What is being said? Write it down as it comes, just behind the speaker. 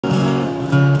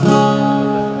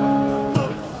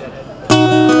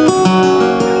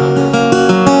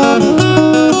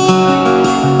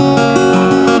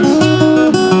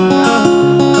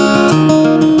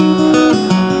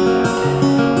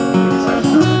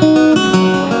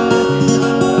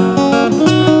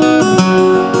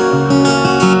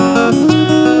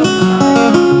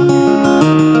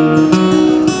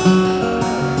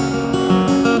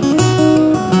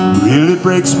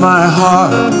my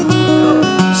heart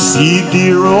to see a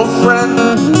dear old friend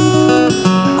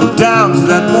go down to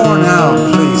that worn out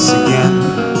place again.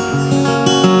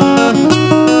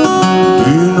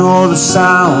 Do you know the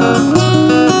sound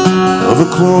of a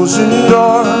closing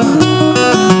door?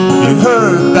 You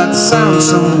heard that sound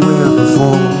somewhere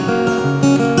before.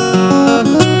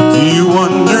 Do you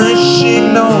wonder if she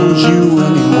knows you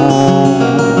anymore?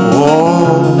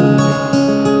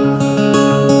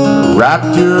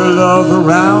 Wrapped your love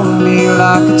around me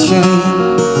like a chain,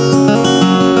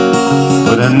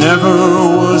 but I never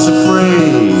was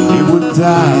afraid it would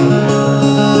die.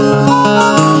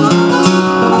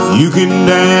 You can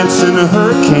dance in a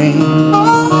hurricane,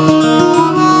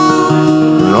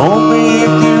 but only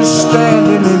if you're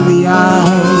standing in the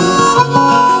eye.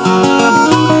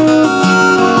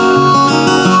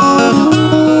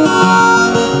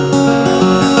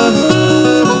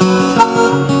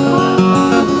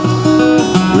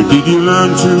 Did you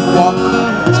learn to walk,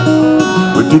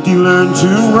 or did you learn to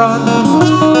run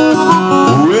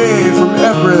away from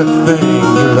everything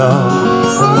you love?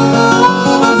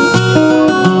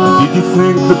 Did you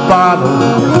think the bottle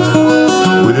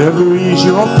would ever ease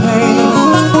your pain?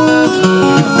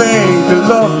 Did you think that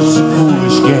love's a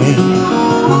foolish game?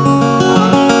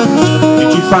 Did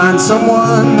you find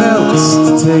someone else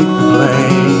to take the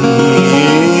blame?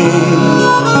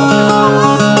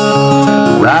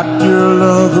 Wrapped your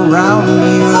love around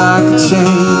me like a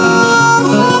chain,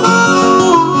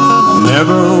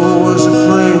 never was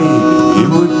afraid it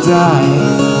would die.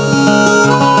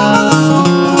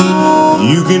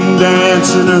 You can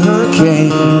dance in a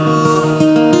hurricane,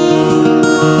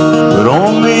 but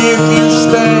only if you're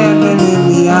standing in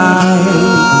the eye.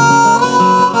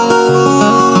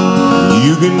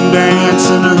 You can dance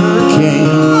in a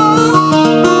hurricane,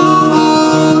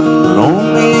 but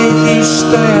only if you're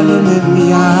standing in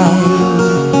the eye.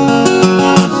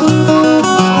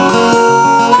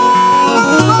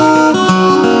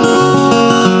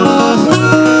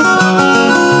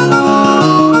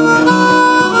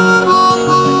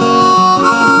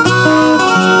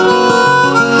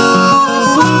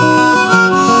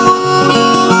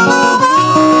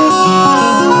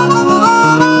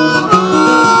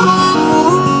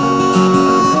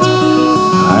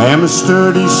 I am a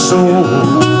sturdy soul,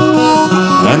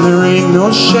 and there ain't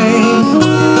no shame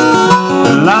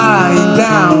in lying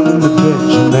down in the bed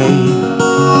you made.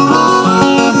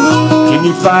 Can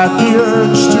you fight the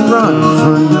urge to run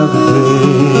for another day?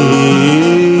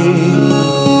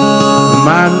 You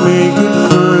might make it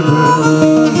further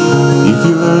if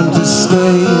you learn to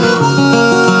stay.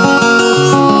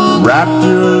 Wrapped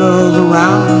your love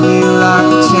around me like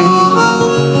a chain,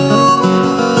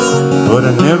 but I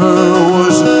never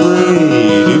was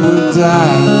afraid it would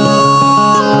die.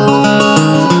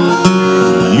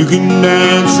 You can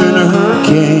dance in a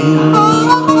hurricane,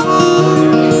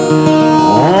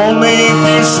 only if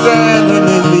you're standing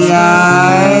in the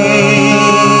eye.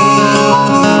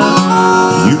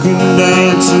 You can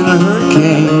dance in a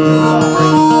hurricane,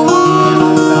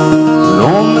 but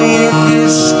only if you're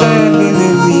standing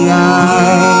in the eye.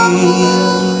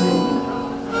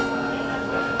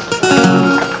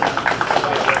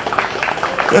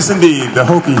 Yes, indeed, the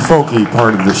hokey-folky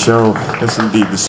part of the show. Yes, indeed.